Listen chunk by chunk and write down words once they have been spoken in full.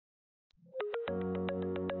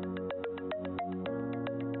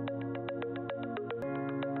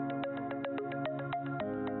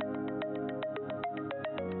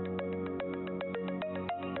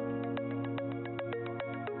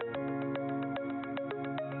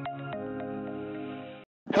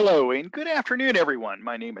Hello and good afternoon, everyone.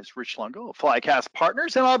 My name is Rich Lungo of Flycast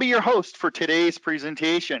Partners, and I'll be your host for today's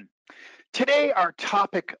presentation. Today, our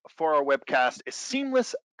topic for our webcast is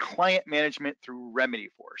seamless client management through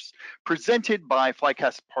Remedyforce, presented by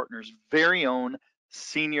Flycast Partners' very own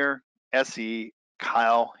senior SE,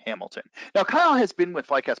 Kyle Hamilton. Now, Kyle has been with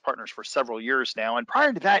Flycast Partners for several years now, and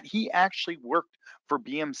prior to that, he actually worked for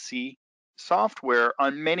BMC software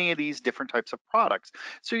on many of these different types of products.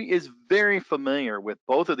 So he is very familiar with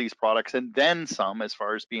both of these products and then some as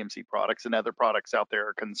far as BMC products and other products out there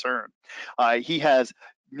are concerned. He has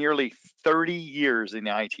nearly 30 years in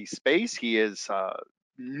the IT space. He has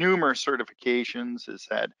numerous certifications, has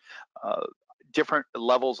had different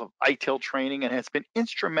levels of ITIL training, and has been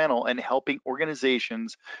instrumental in helping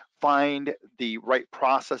organizations find the right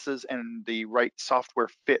processes and the right software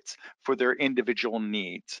fits for their individual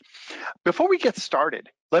needs. Before we get started,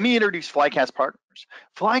 let me introduce Flycast Partners.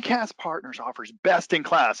 Flycast Partners offers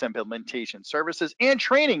best-in-class implementation services and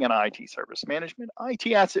training in IT service management,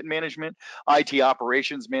 IT asset management, IT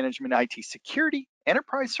operations management, IT security,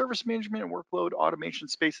 enterprise service management, and workload automation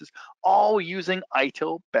spaces, all using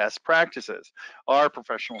ITIL best practices. Our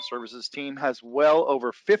professional services team has well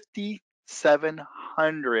over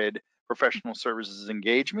 5,700 professional services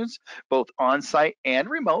engagements, both on-site and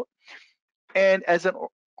remote. And as an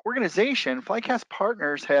organization, Flycast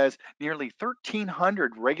Partners has nearly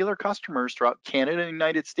 1,300 regular customers throughout Canada and the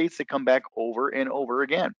United States that come back over and over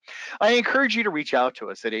again. I encourage you to reach out to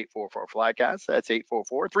us at 844-FLYCAST, that's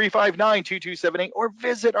 844-359-2278, or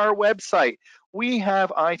visit our website. We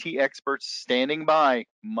have IT experts standing by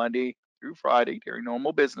Monday through Friday during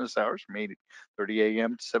normal business hours from 8:30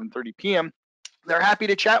 a.m. to 7:30 p.m. They're happy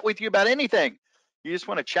to chat with you about anything. You just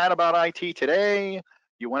want to chat about IT today,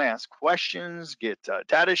 you want to ask questions, get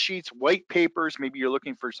data sheets, white papers, maybe you're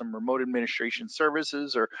looking for some remote administration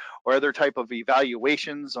services or other type of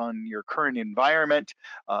evaluations on your current environment,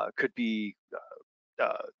 could be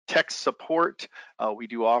tech support. We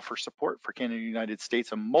do offer support for Canada and the United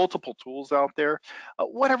States and multiple tools out there.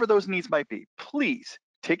 Whatever those needs might be, please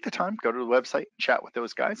take the time, go to the website, and chat with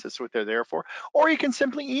those guys. That's what they're there for. Or you can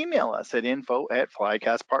simply email us at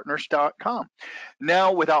info@flycastpartners.com.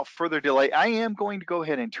 Now, without further delay, I am going to go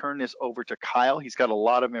ahead and turn this over to Kyle. He's got a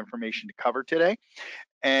lot of information to cover today.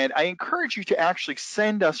 And I encourage you to actually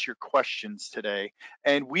send us your questions today,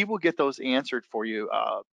 and we will get those answered for you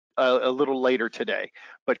a little later today.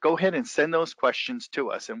 But go ahead and send those questions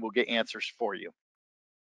to us, and we'll get answers for you.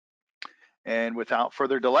 And without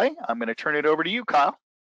further delay, I'm going to turn it over to you, Kyle.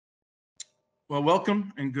 Well,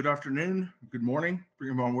 welcome and good afternoon, good morning,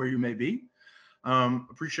 depending on where you may be.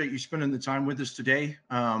 Appreciate you spending the time with us today.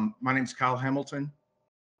 My name is Kyle Hamilton.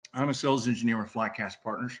 I'm a sales engineer with Flycast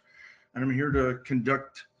Partners, and I'm here to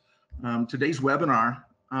conduct today's webinar.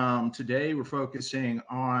 Today, we're focusing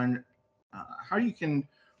on how you can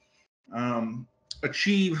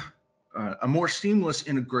achieve a more seamless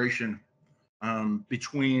integration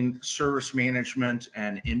between service management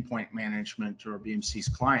and endpoint management, or BMC's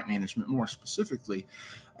client management more specifically,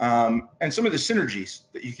 and some of the synergies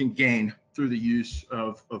that you can gain through the use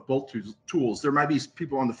of both tools. There might be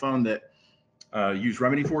people on the phone that use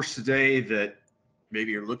Remedyforce today that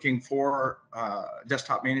maybe are looking for a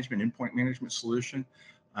desktop management, endpoint management solution.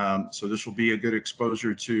 So this will be a good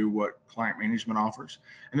exposure to what client management offers.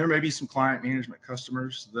 And there may be some client management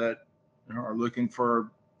customers that are looking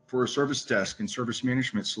for a service desk and service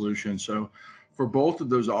management solution. So for both of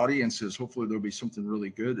those audiences, hopefully there'll be something really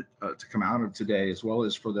good to come out of today, as well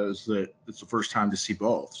as for those that it's the first time to see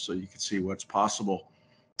both. So you can see what's possible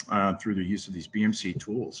through the use of these BMC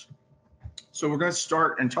tools. So we're going to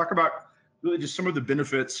start and talk about really just some of the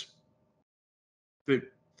benefits that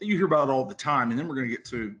you hear about all the time. And then we're going to get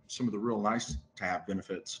to some of the real nice to have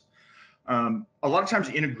benefits. A lot of times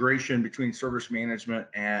integration between service management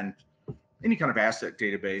and any kind of asset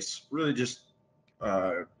database really just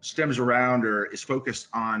stems around or is focused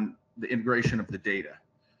on the integration of the data.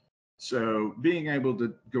 So being able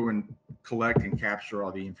to go and collect and capture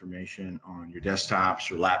all the information on your desktops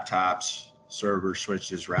or laptops, servers,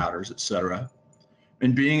 switches, routers, etc.,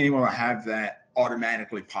 and being able to have that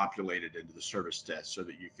automatically populated into the service desk so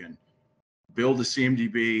that you can build a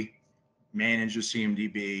CMDB, manage a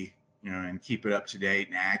CMDB, and keep it up to date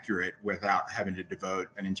and accurate without having to devote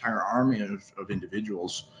an entire army of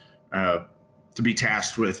individuals to be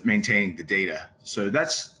tasked with maintaining the data. So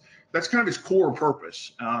that's kind of its core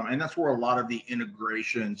purpose. And that's where a lot of the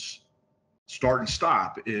integrations start and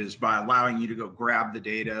stop, is by allowing you to go grab the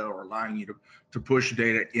data or allowing you to push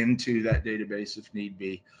data into that database if need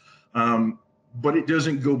be. But it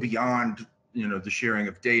doesn't go beyond the sharing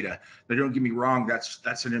of data. But don't get me wrong,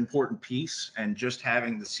 that's an important piece, and just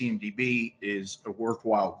having the CMDB is a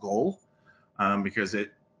worthwhile goal, because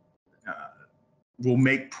it will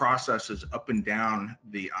make processes up and down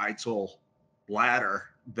the ITIL ladder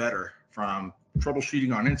better, from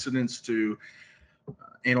troubleshooting on incidents to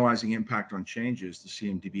analyzing impact on changes. The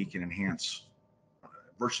CMDB can enhance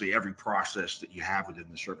virtually every process that you have within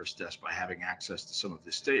the service desk by having access to some of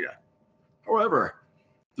this data. However,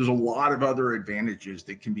 there's a lot of other advantages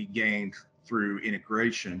that can be gained through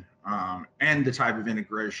integration, and the type of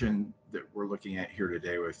integration that we're looking at here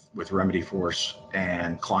today with Remedyforce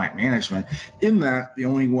and client management, in that the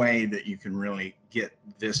only way that you can really get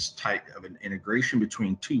this type of an integration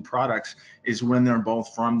between two products is when they're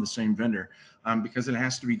both from the same vendor, because it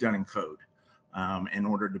has to be done in code in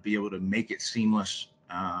order to be able to make it seamless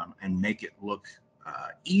and make it look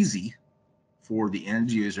easy for the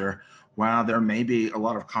end user. While there may be a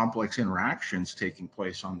lot of complex interactions taking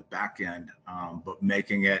place on the back end, but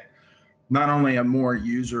making it not only a more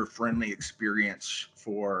user-friendly experience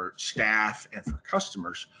for staff and for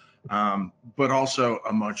customers, but also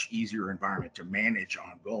a much easier environment to manage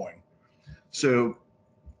ongoing. So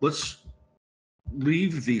let's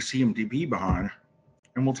leave the CMDB behind,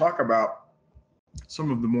 and we'll talk about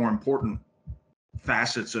some of the more important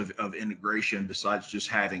facets of integration besides just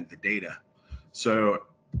having the data. So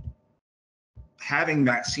having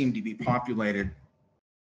that CMDB populated,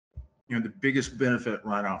 the biggest benefit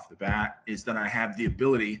right off the bat is that I have the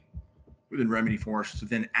ability within Remedyforce to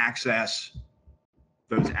then access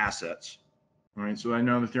those assets. All right, so I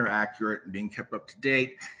know that they're accurate and being kept up to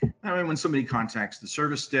date. I mean, when somebody contacts the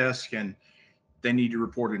service desk and they need to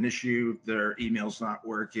report an issue, their email's not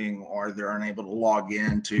working, or they're unable to log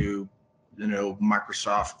in to,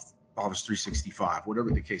 Microsoft Office 365, whatever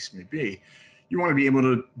the case may be, you want to be able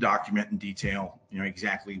to document in detail,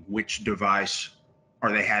 exactly which device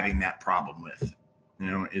are they having that problem with.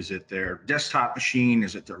 Is it their desktop machine?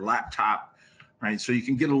 Is it their laptop? Right. So you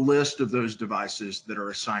can get a list of those devices that are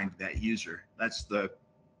assigned to that user. That's the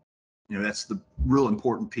real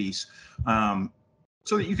important piece,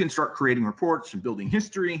 so that you can start creating reports and building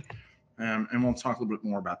history. And we'll talk a little bit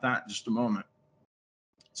more about that in just a moment.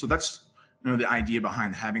 So that's the idea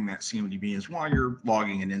behind having that CMDB, is while you're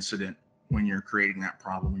logging an incident, when you're creating that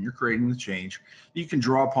problem, when you're creating the change, you can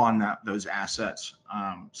draw upon those assets,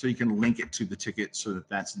 so you can link it to the ticket so that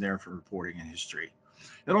that's there for reporting and history.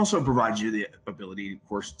 It also provides you the ability, of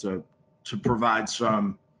course, to provide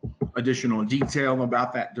some additional detail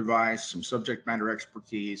about that device, some subject matter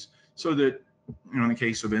expertise, so that, in the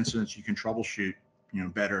case of incidents, you can troubleshoot,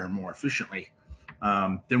 better and more efficiently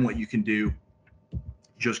than what you can do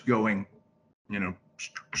just going,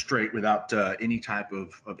 straight without any type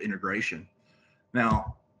of integration.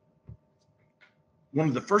 Now, one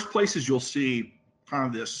of the first places you'll see kind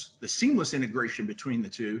of the seamless integration between the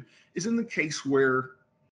two is in the case where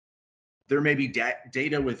there may be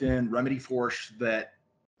data within Remedyforce that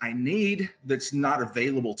I need that's not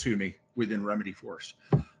available to me within Remedyforce.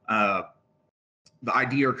 The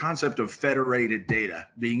idea or concept of federated data,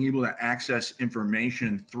 being able to access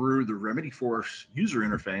information through the Remedyforce user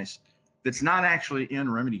interface that's not actually in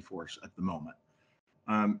Remedyforce at the moment.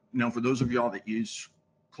 Now, for those of y'all that use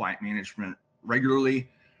client management regularly,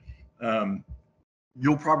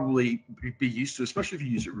 you'll probably be used to, especially if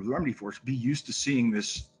you use it with Remedyforce, be used to seeing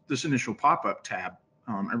this initial pop-up tab.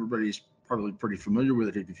 Everybody's probably pretty familiar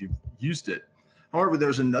with it if you've used it. However,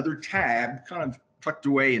 there's another tab kind of tucked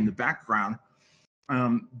away in the background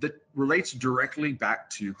that relates directly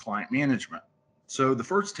back to client management. So the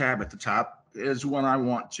first tab at the top is when I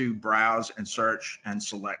want to browse and search and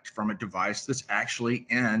select from a device that's actually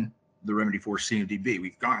in the Remedyforce CMDB.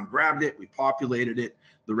 We've gone and grabbed it, we populated it,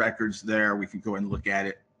 the record's there, we can go and look at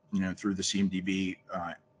it, through the CMDB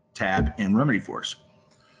tab in Remedyforce.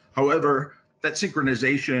 However, that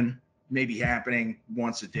synchronization may be happening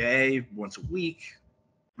once a day, once a week,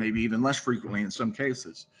 maybe even less frequently in some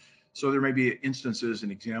cases. So there may be instances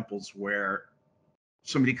and examples where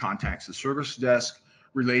somebody contacts the service desk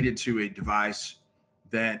related to a device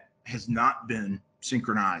that has not been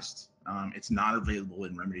synchronized. It's not available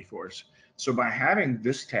in Remedyforce. So by having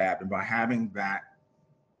this tab and by having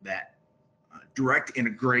that direct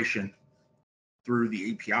integration through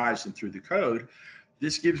the APIs and through the code,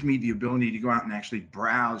 this gives me the ability to go out and actually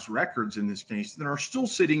browse records, in this case, that are still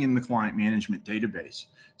sitting in the client management database,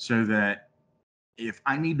 so that if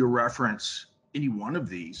I need to reference any one of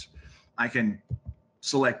these, I can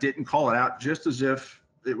select it and call it out just as if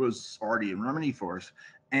it was already in Remedyforce.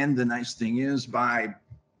 And the nice thing is, by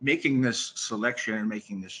making this selection and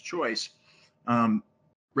making this choice,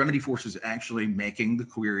 Remedyforce is actually making the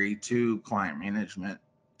query to client management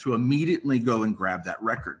to immediately go and grab that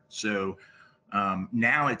record. So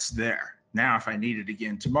now it's there. Now, if I need it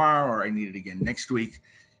again tomorrow or I need it again next week,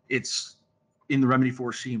 it's in the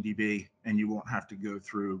Remedyforce CMDB, and you won't have to go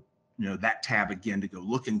through that tab again to go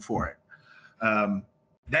looking for it.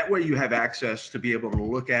 That way you have access to be able to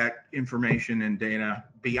look at information and data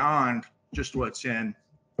beyond just what's in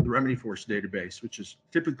the Remedyforce database, which is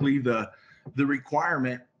typically the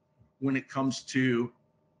requirement when it comes to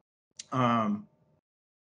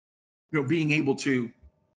being able to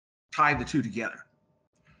tie the two together.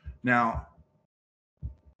 Now,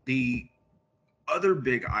 the other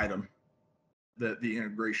big item that the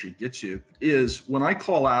integration gets you is when I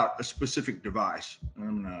call out a specific device.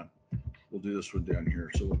 We'll do this one down here.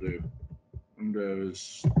 So we'll do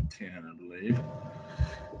Windows 10, I believe.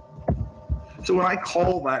 So when I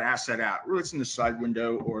call that asset out, whether it's in the side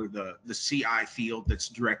window or the CI field that's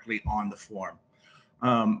directly on the form,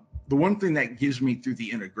 the one thing that gives me through the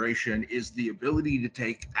integration is the ability to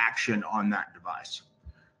take action on that device.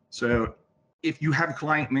 So if you have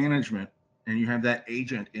client management and you have that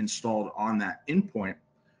agent installed on that endpoint,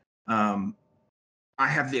 I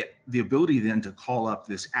have the ability then to call up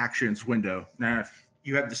this actions window. Now, if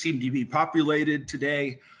you have the CMDB populated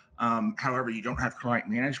today, however, you don't have client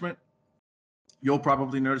management, you'll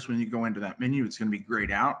probably notice when you go into that menu, it's going to be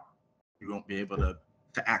grayed out. You won't be able to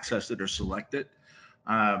access it or select it.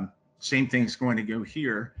 Same thing's going to go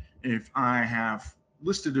here. If I have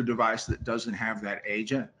listed a device that doesn't have that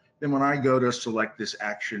agent, then when I go to select this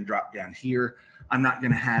action drop down here, I'm not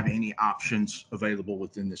going to have any options available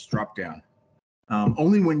within this drop down.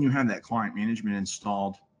 Only when you have that client management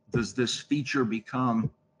installed does this feature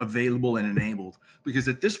become available and enabled. Because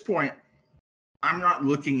at this point, I'm not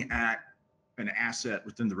looking at an asset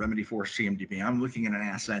within the Remedyforce CMDB. I'm looking at an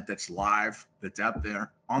asset that's live, that's out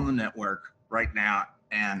there on the network right now,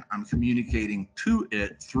 and I'm communicating to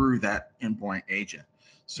it through that endpoint agent.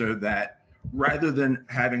 So that rather than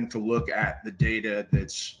having to look at the data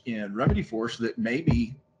that's in Remedyforce that may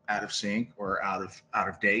be out of sync or out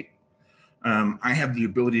of date, I have the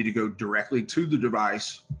ability to go directly to the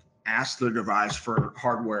device, ask the device for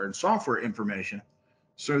hardware and software information,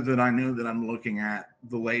 so that I know that I'm looking at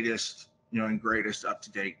the latest, and greatest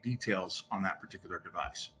up-to-date details on that particular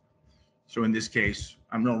device. So in this case,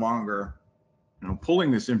 I'm no longer, pulling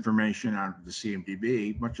this information out of the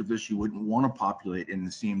CMDB. Much of this you wouldn't want to populate in the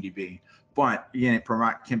CMDB, but again, it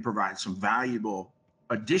can provide some valuable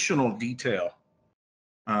additional detail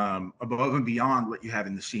above and beyond what you have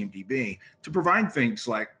in the CMDB to provide things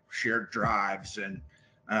like shared drives and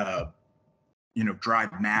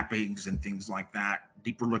drive mappings and things like that.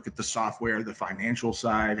 Deeper look at the software, the financial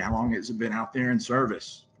side. How long has it been out there in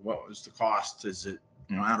service? What was the cost? Is it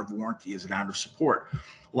out of warranty? Is it out of support?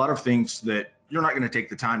 A lot of things that you're not going to take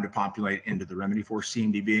the time to populate into the Remedyforce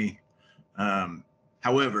CMDB.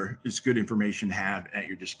 However, it's good information to have at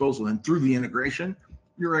your disposal. And through the integration,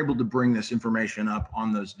 you're able to bring this information up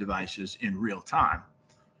on those devices in real time.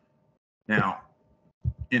 Now,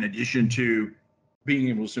 in addition to being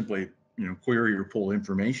able to simply query or pull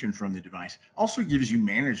information from the device, also gives you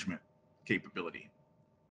management capability.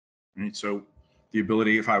 Right? So the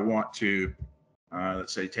ability, if I want to,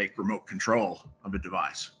 let's say, take remote control of a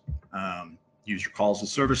device, user calls the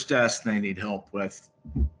service desk, they need help with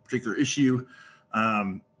a particular issue.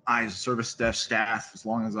 I, as a service desk staff, as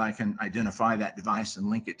long as I can identify that device and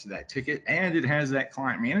link it to that ticket, and it has that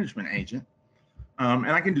client management agent,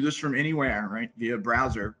 and I can do this from anywhere, right, via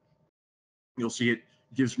browser. You'll see it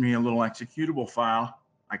gives me a little executable file.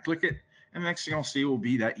 I click it, and the next thing I'll see will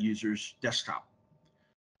be that user's desktop.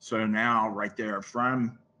 So now right there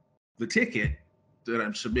from the ticket that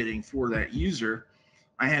I'm submitting for that user,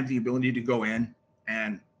 I have the ability to go in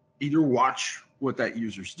and either watch what that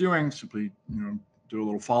user's doing, simply do a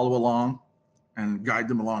little follow along and guide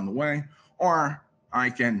them along the way, or I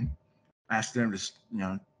can ask them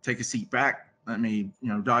to take a seat back, let me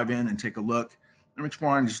dive in and take a look, and which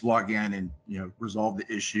one just log in and resolve the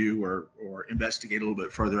issue or investigate a little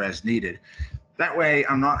bit further as needed. That way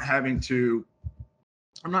I'm not having to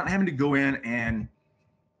go in and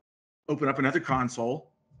open up another console.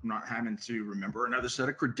 I'm not having to remember another set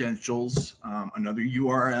of credentials, another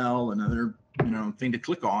URL, another thing to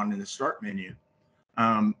click on in the start menu.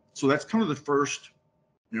 So that's kind of the first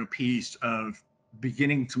piece of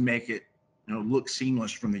beginning to make it look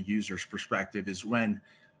seamless from the user's perspective, is when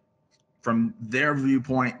from their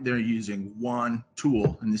viewpoint they're using one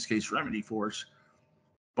tool, in this case Remedyforce,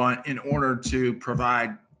 but in order to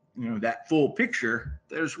provide that full picture,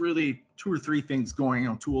 there's really two or three things going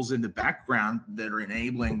on, tools in the background that are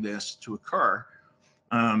enabling this to occur.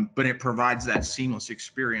 but it provides that seamless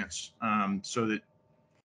experience so that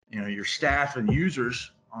your staff and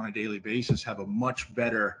users on a daily basis have a much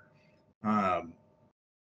better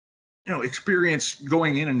experience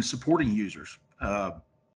going in and supporting users.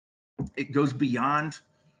 It goes beyond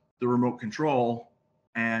the remote control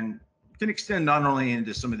and can extend not only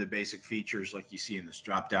into some of the basic features like you see in this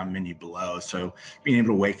drop-down menu below. So being able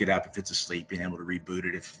to wake it up if it's asleep, being able to reboot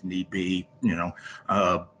it if need be,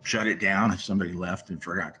 shut it down if somebody left and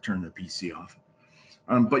forgot to turn the PC off.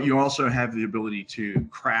 But you also have the ability to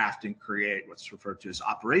craft and create what's referred to as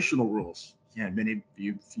operational rules. And many of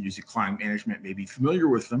you using client management may be familiar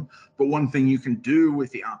with them, but one thing you can do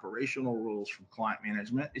with the operational rules from client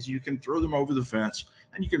management is you can throw them over the fence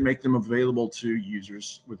and you can make them available to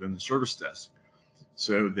users within the service desk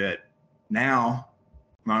so that now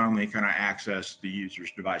not only can I access the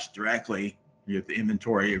user's device directly, you have the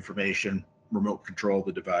inventory information, remote control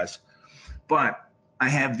the device, but I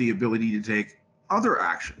have the ability to take other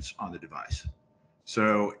actions on the device.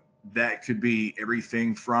 So that could be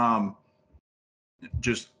everything from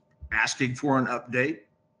just asking for an update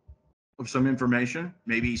of some information,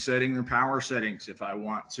 maybe setting the power settings if I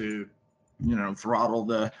want to, throttle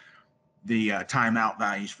the timeout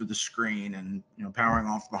values for the screen and powering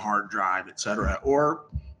off the hard drive, et cetera, or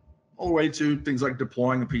all the way to things like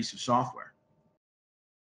deploying a piece of software.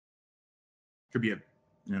 Could be a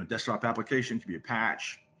desktop application, could be a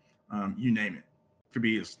patch, you name it. Could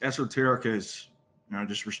be as esoteric as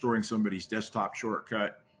just restoring somebody's desktop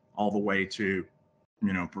shortcut, all the way to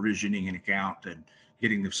provisioning an account and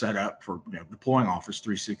getting them set up for deploying Office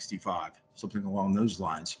 365, something along those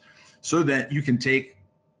lines, so that you can take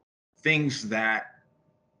things that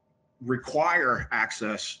require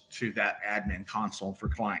access to that admin console for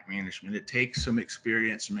client management. It takes some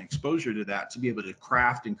experience, some exposure to that to be able to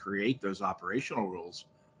craft and create those operational rules.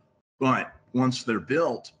 But once they're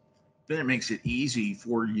built, then it makes it easy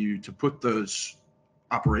for you to put those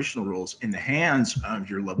operational rules in the hands of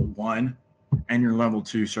your level 1 and your level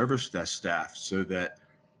 2 service desk staff so that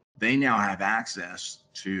they now have access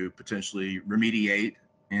to potentially remediate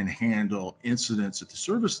and handle incidents at the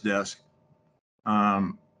service desk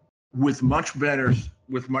with much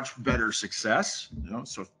better success.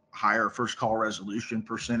 So higher first call resolution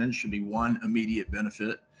percentage should be one immediate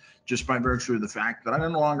benefit, just by virtue of the fact that I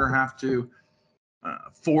no longer have to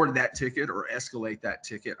forward that ticket or escalate that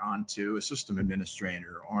ticket onto a system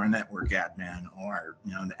administrator or a network admin or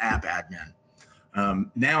an app admin.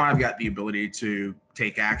 Now I've got the ability to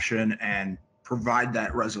take action and provide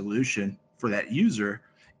that resolution for that user,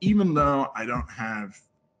 even though I don't have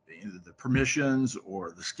the permissions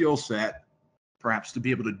or the skill set, perhaps, to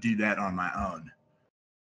be able to do that on my own.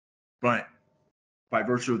 But by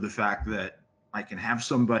virtue of the fact that I can have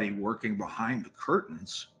somebody working behind the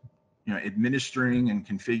curtains, administering and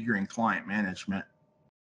configuring client management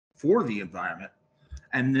for the environment,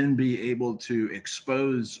 and then be able to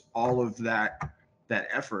expose all of that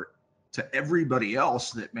effort to everybody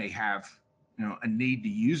else that may have a need to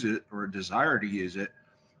use it or a desire to use it.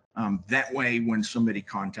 That way, when somebody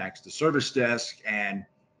contacts the service desk and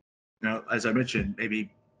as I mentioned,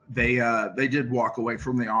 maybe they did walk away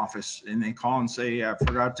from the office and they call and say, I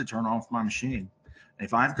forgot to turn off my machine.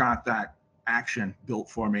 If I've got that action built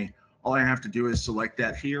for me, all I have to do is select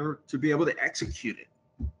that here to be able to execute it.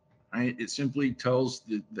 Right? It simply tells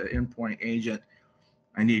the endpoint agent,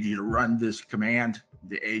 I need you to run this command.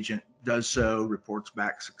 The agent does so, reports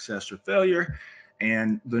back success or failure.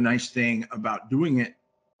 And the nice thing about doing it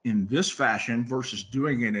in this fashion versus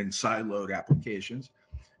doing it in siloed applications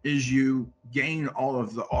is you gain all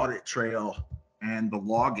of the audit trail and the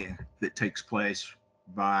logging that takes place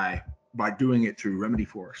by doing it through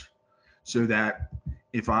Remedyforce. So that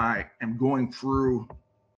if I am going through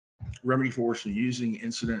Remedyforce and using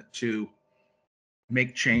incident to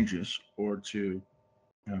make changes or to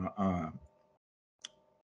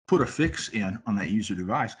put a fix in on that user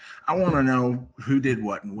device, I want to know who did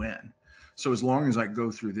what and when. So as long as I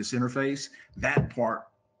go through this interface, that part,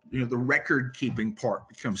 the record keeping part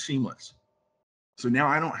becomes seamless. So now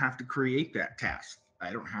I don't have to create that task.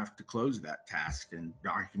 I don't have to close that task and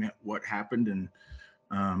document what happened and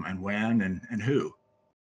when and who.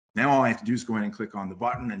 Now all I have to do is go in and click on the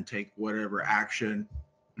button and take whatever action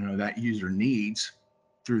that user needs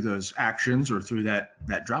through those actions or through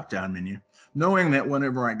that drop-down menu, knowing that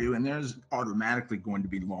whenever I do, and there's automatically going to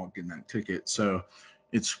be logged in that ticket. So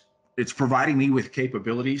it's providing me with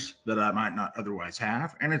capabilities that I might not otherwise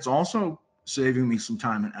have, and it's also saving me some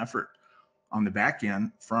time and effort on the back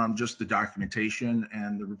end from just the documentation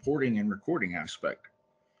and the reporting and recording aspect.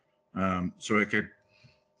 So it could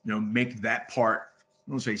make that part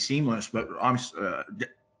won't say seamless, but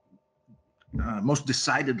most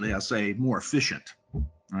decidedly, I'll say more efficient,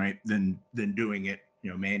 right, than doing it,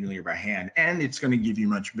 manually or by hand. And it's going to give you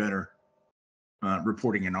much better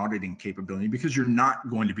reporting and auditing capability, because you're not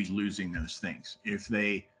going to be losing those things. If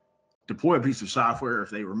they deploy a piece of software, if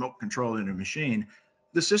they remote control in a machine,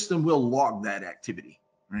 the system will log that activity,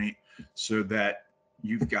 right? So that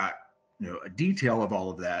you've got, a detail of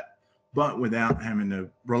all of that, but without having to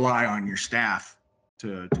rely on your staff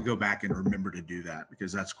to go back and remember to do that,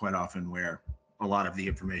 because that's quite often where a lot of the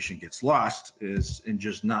information gets lost, is in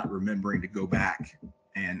just not remembering to go back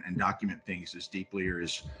and document things as deeply or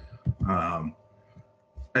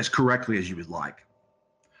as correctly as you would like.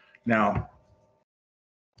 Now,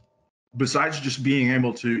 besides just being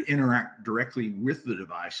able to interact directly with the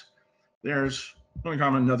device, there's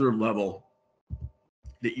another level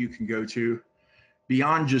that you can go to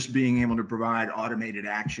beyond just being able to provide automated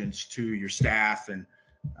actions to your staff and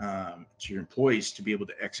to your employees to be able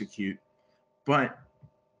to execute, but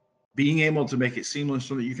being able to make it seamless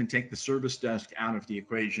so that you can take the service desk out of the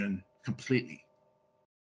equation completely.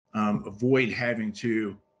 Avoid having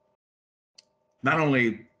to not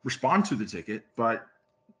only respond to the ticket, but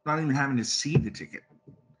not even having to see the ticket.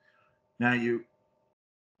 Now, you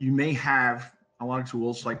may have a lot of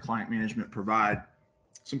tools like client management provide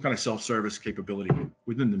some kind of self-service capability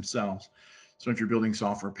within themselves. So if you're building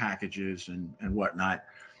software packages and whatnot,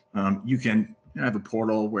 you can have a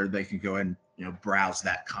portal where they can go and browse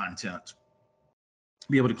that content,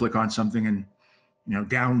 be able to click on something and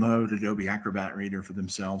download Adobe Acrobat Reader for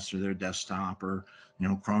themselves to their desktop, or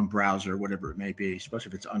Chrome browser, whatever it may be, especially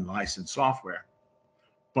if it's unlicensed software.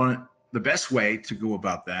 But the best way to go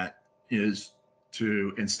about that is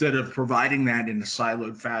to, instead of providing that in a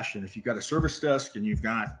siloed fashion, if you've got a service desk and you've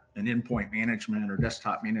got an endpoint management or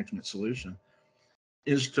desktop management solution,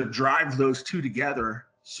 is to drive those two together,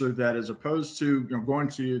 so that as opposed to going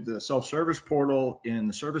to the self-service portal in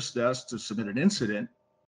the service desk to submit an incident,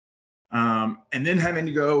 and then having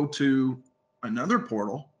to go to another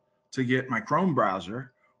portal to get my Chrome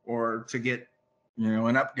browser or to get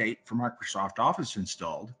an update for Microsoft Office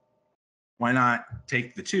installed, why not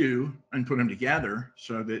take the two and put them together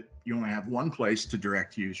so that you only have one place to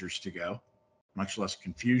direct users to go, much less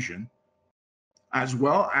confusion, as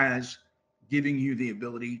well as giving you the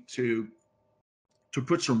ability to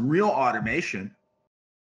put some real automation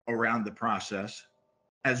around the process,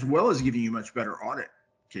 as well as giving you much better audit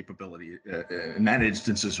capability in that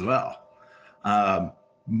instance as well.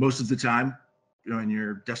 Most of the time, in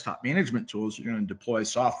your desktop management tools, you're going to deploy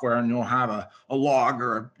software and you'll have a log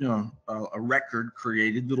or a record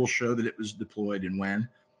created that'll show that it was deployed and when.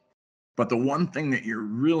 But the one thing that you're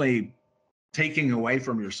really taking away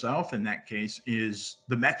from yourself in that case is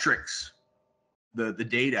the metrics, the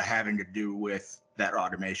data having to do with that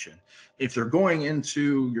automation. If they're going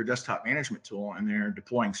into your desktop management tool and they're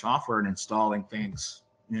deploying software and installing things,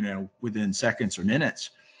 within seconds or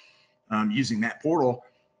minutes, using that portal,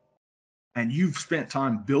 and you've spent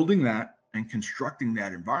time building that and constructing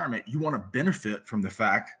that environment, you want to benefit from the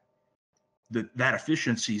fact that that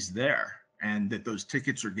efficiency is there and that those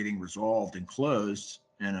tickets are getting resolved and closed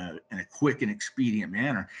in a quick and expedient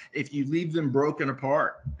manner. If you leave them broken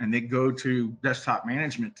apart and they go to desktop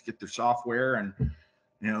management to get their software and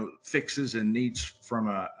fixes and needs from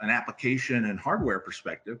an application and hardware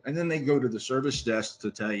perspective, and then they go to the service desk to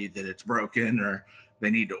tell you that it's broken or they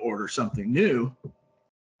need to order something new,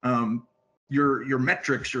 your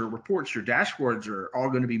metrics, your reports, your dashboards are all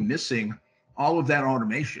going to be missing all of that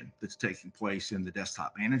automation that's taking place in the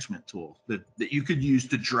desktop management tool that you could use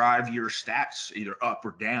to drive your stats either up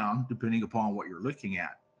or down, depending upon what you're looking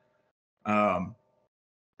at. I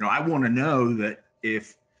want to know that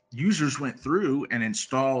if users went through and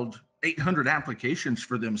installed 800 applications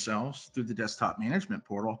for themselves through the desktop management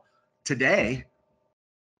portal today,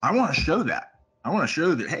 I want to show that. I want to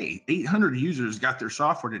show that, hey, 800 users got their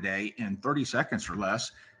software today in 30 seconds or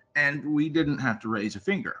less, and we didn't have to raise a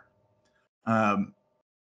finger.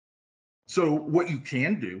 So what you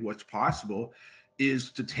can do, what's possible,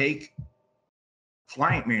 is to take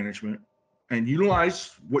client management and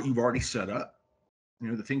utilize what you've already set up.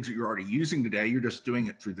 The things that you're already using today, you're just doing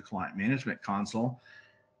it through the client management console,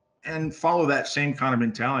 and follow that same kind of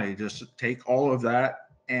mentality. Just take all of that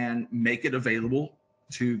and make it available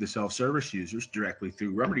to the self-service users directly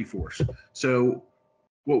through Remedyforce. So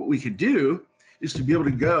what we could do is to be able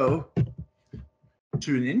to go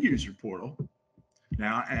to an end user portal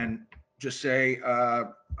now and just say, I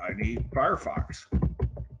need Firefox.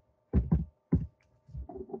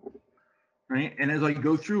 Right? And as I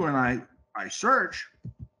go through and I search,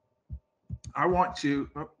 I want to,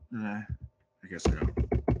 I guess I don't.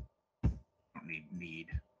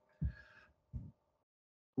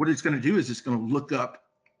 what it's going to do is it's going to look up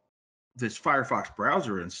this Firefox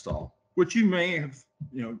browser install, which you may have,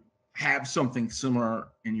 have something similar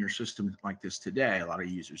in your system like this today. A lot of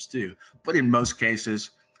users do, but in most cases,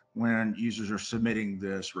 when users are submitting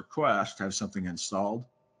this request to have something installed,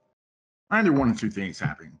 either one of two things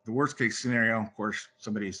happening. The worst case scenario, of course,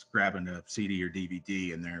 somebody's grabbing a CD or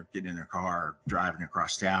DVD and they're getting in their car or driving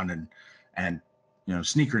across town and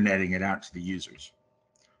sneaker netting it out to the users.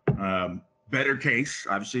 Better case,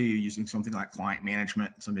 obviously, you're using something like client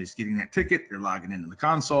management. Somebody's getting that ticket, they're logging into the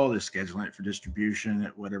console, they're scheduling it for distribution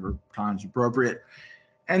at whatever time's appropriate.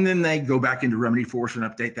 And then they go back into Remedyforce and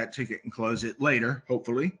update that ticket and close it later,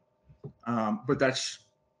 hopefully. But that's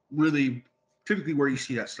really typically where you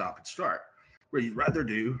see that stop and start. What you'd rather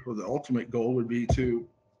do, or the ultimate goal would be to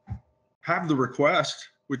have the request,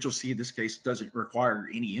 which you'll see in this case doesn't require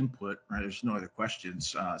any input, right? There's no other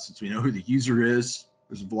questions. Since we know who the user is,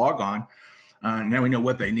 there's a log on. Now we know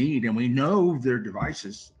what they need and we know their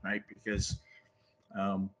devices, right? Because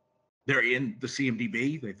they're in the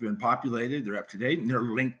CMDB, they've been populated, they're up to date, and they're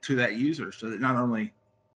linked to that user so that not only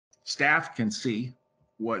staff can see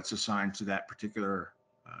what's assigned to that particular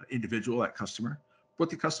individual, that customer,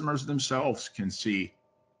 but the customers themselves can see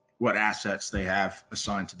what assets they have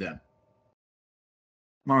assigned to them.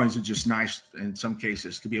 Not only is it just nice in some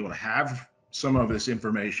cases to be able to have some of this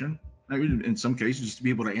information, in some cases just to be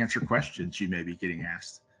able to answer questions you may be getting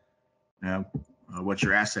asked. What's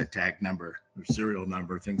your asset tag number or serial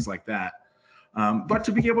number, things like that. But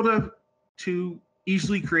to be able to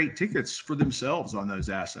easily create tickets for themselves on those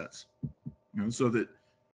assets, so that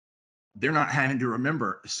they're not having to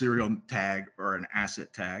remember a serial tag or an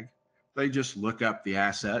asset tag. They just look up the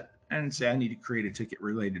asset and say, I need to create a ticket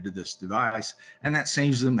related to this device. And that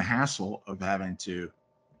saves them the hassle of having to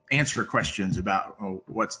answer questions about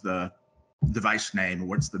what's the device name, or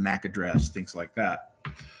what's the MAC address, things like that.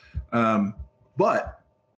 But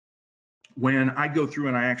when I go through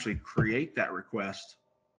and I actually create that request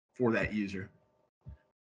for that user,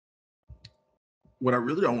 what I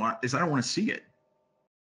really don't want is I don't want to see it.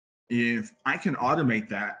 If I can automate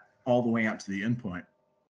that all the way out to the endpoint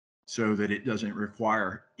so that it doesn't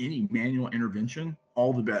require any manual intervention,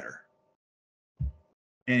 all the better.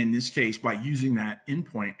 And in this case, by using that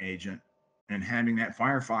endpoint agent and having that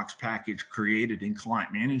Firefox package created in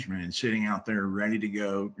client management and sitting out there ready to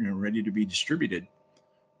go, ready to be distributed,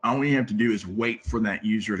 all we have to do is wait for that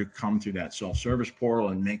user to come through that self-service portal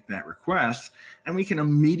and make that request. And we can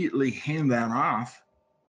immediately hand that off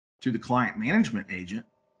to the client management agent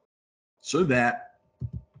so that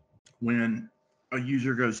when a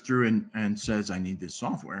user goes through and says, I need this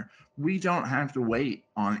software, we don't have to wait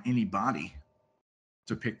on anybody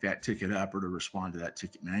to pick that ticket up or to respond to that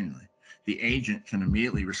ticket manually. The agent can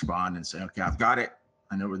immediately respond and say, okay, I've got it.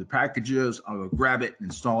 I know where the package is. I'll go grab it,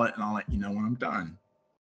 install it, and I'll let you know when I'm done.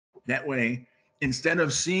 That way, instead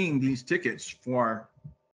of seeing these tickets for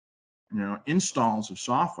installs of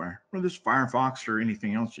software, whether it's Firefox or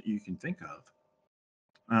anything else that you can think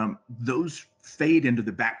of, those fade into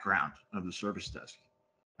the background of the service desk.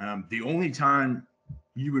 The only time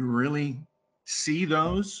you would really see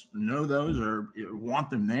those, know those, or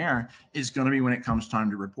want them there is going to be when it comes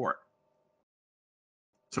time to report.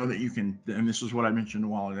 So that you can, and this is what I mentioned a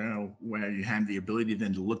while ago, where you have the ability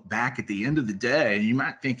then to look back at the end of the day, and you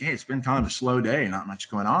might think, hey, it's been kind of a slow day, not much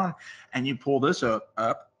going on. And you pull this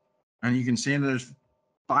up and you can see there's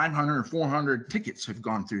 500 or 400 tickets have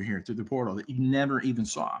gone through here through the portal that you never even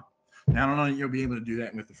saw. Now, I don't know that you'll be able to do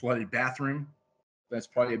that with the flooded bathroom. That's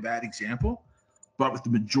probably a bad example. But with the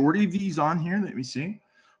majority of these on here that we see,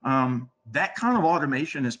 that kind of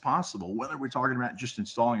automation is possible, whether we're talking about just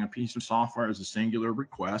installing a piece of software as a singular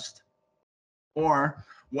request, or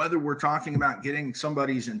whether we're talking about getting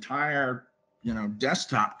somebody's entire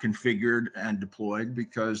desktop configured and deployed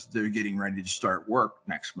because they're getting ready to start work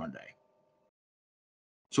next Monday.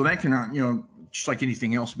 So that can, just like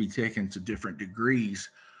anything else, be taken to different degrees.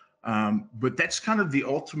 But that's kind of the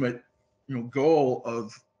ultimate, goal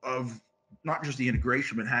of not just the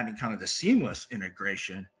integration, but having kind of the seamless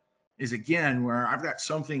integration is, again, where I've got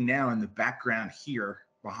something now in the background here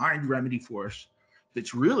behind Remedyforce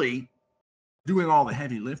that's really doing all the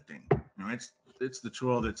heavy lifting. It's the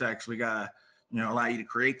tool that's actually got to, allow you to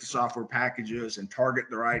create the software packages and target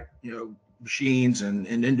the right, machines and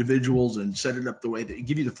individuals and set it up the way that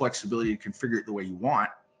give you the flexibility to configure it the way you want.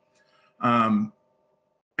 And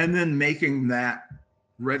then making that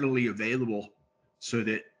readily available so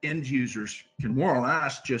that end users can more or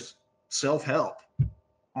less just self-help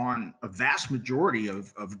on a vast majority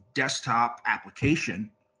of desktop application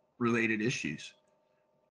related issues,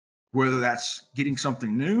 whether that's getting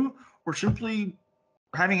something new or simply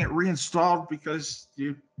having it reinstalled because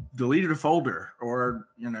you deleted a folder, or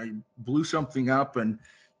you blew something up and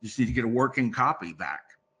you just need to get a working copy back.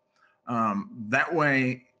 That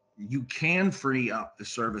way you can free up the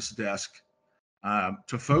service desk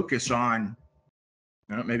to focus on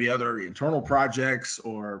maybe other internal projects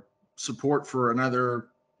or support for another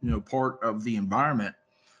part of the environment.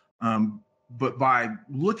 But by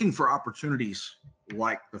looking for opportunities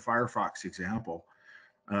like the Firefox example,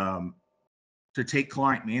 to take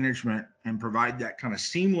client management and provide that kind of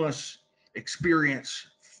seamless experience,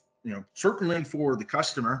 certainly for the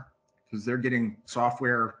customer, because they're getting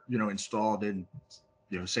software, installed in,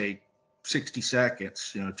 say 60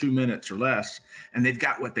 seconds, 2 minutes or less, and they've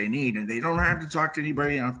got what they need, and they don't have to talk to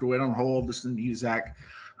anybody, don't have to wait on hold, listen to music.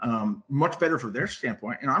 Much better for their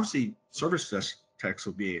standpoint. And obviously service desk techs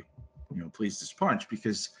will be, pleased as punch,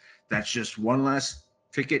 because that's just one less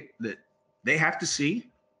ticket that they have to see.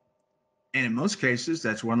 And in most cases,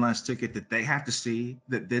 that's one less ticket that they have to see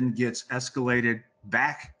that then gets escalated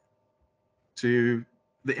back to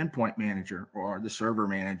the endpoint manager or the server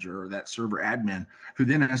manager or that server admin, who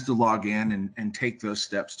then has to log in and take those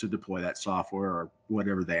steps to deploy that software or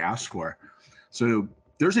whatever they ask for. So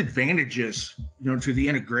there's advantages, to the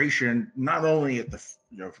integration, not only at the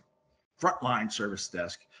frontline service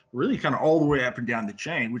desk, really kind of all the way up and down the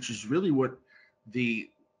chain, which is really what the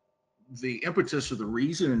impetus or the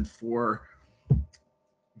reason for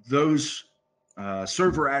those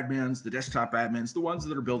server admins, the desktop admins, the ones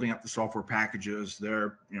that are building up the software packages,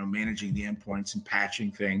 they're managing the endpoints and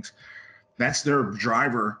patching things. That's their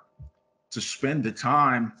driver to spend the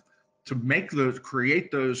time to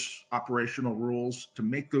create those operational rules, to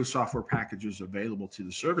make those software packages available to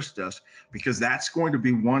the service desk, because that's going to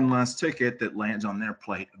be one less ticket that lands on their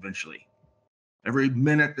plate eventually. Every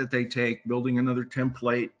minute that they take building another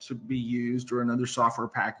template to be used or another software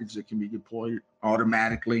package that can be deployed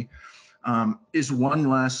automatically is one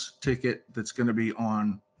less ticket that's going to be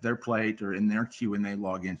on their plate or in their queue when they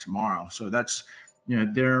log in tomorrow. So that's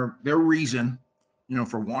their reason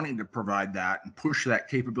for wanting to provide that and push that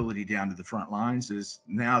capability down to the front lines, is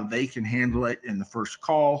now they can handle it in the first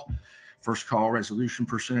call. First call resolution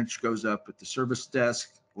percentage goes up at the service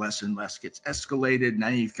desk. Less and less gets escalated. Now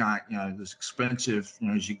you've got this expensive,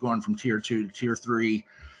 as you're going from tier 2 to tier 3,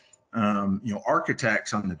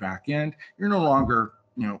 architects on the back end. You're no longer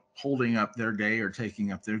holding up their day or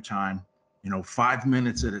taking up their time 5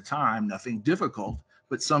 minutes at a time. Nothing difficult,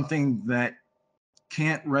 but something that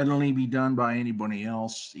can't readily be done by anybody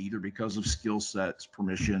else, either because of skill sets,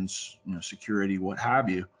 permissions, security, what have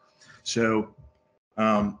you. So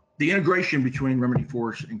the integration between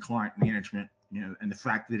Remedyforce and client management, and the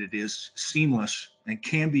fact that it is seamless and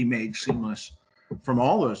can be made seamless from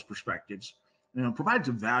all those perspectives, provides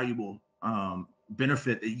a valuable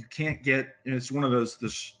benefit that you can't get. It's one of those,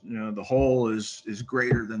 the whole is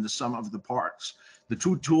greater than the sum of the parts. The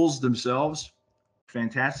two tools themselves,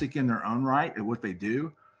 fantastic in their own right at what they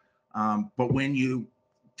do. But when you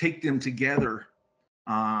take them together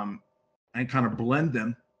and kind of blend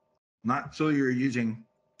them, not so you're using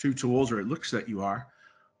two tools, or it looks that you are,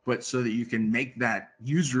 but so that you can make that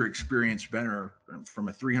user experience better from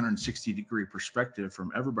a 360-degree perspective,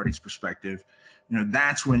 from everybody's perspective,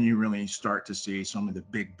 that's when you really start to see some of the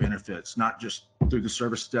big benefits, not just through the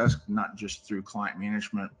service desk, not just through client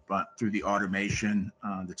management, but through the automation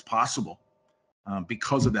that's possible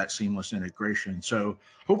because of that seamless integration. So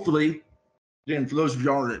hopefully, again, for those of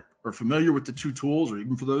y'all that are familiar with the two tools, or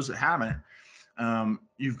even for those that haven't,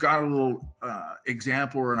 you've got a little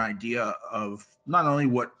example or an idea of not only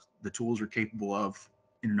what the tools are capable of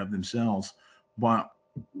in and of themselves, but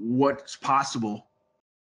what's possible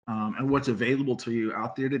and what's available to you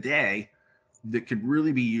out there today that could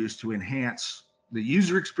really be used to enhance the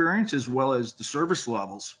user experience as well as the service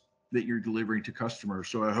levels that you're delivering to customers.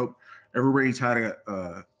 So I hope everybody's had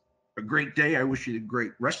a great day. I wish you a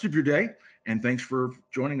great rest of your day, and thanks for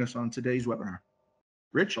joining us on today's webinar.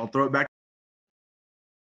 Rich, I'll throw it back.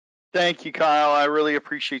 Thank you, Kyle. I really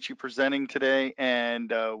appreciate you presenting today,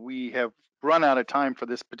 and we have run out of time for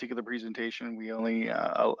this particular presentation. We only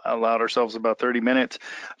allowed ourselves about 30 minutes.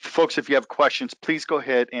 Folks, if you have questions, please go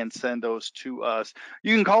ahead and send those to us.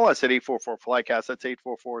 You can call us at 844-FLYCAST. That's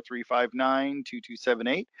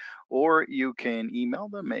 844-359-2278. Or you can email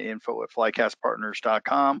them at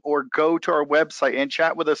info@flycastpartners.com, or go to our website and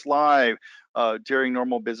chat with us live during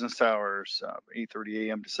normal business hours, 8:30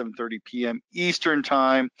 a.m. to 7:30 p.m. Eastern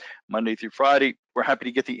Time, Monday through Friday. We're happy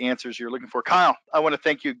to get the answers you're looking for. Kyle, I want to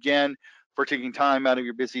thank you again for taking time out of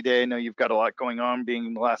your busy day. I know you've got a lot going on,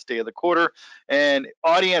 being the last day of the quarter. And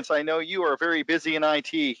audience, I know you are very busy in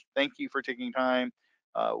IT. Thank you for taking time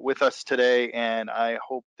with us today, and I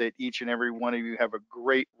hope that each and every one of you have a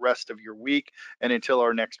great rest of your week. And until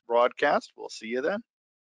our next broadcast, we'll see you then.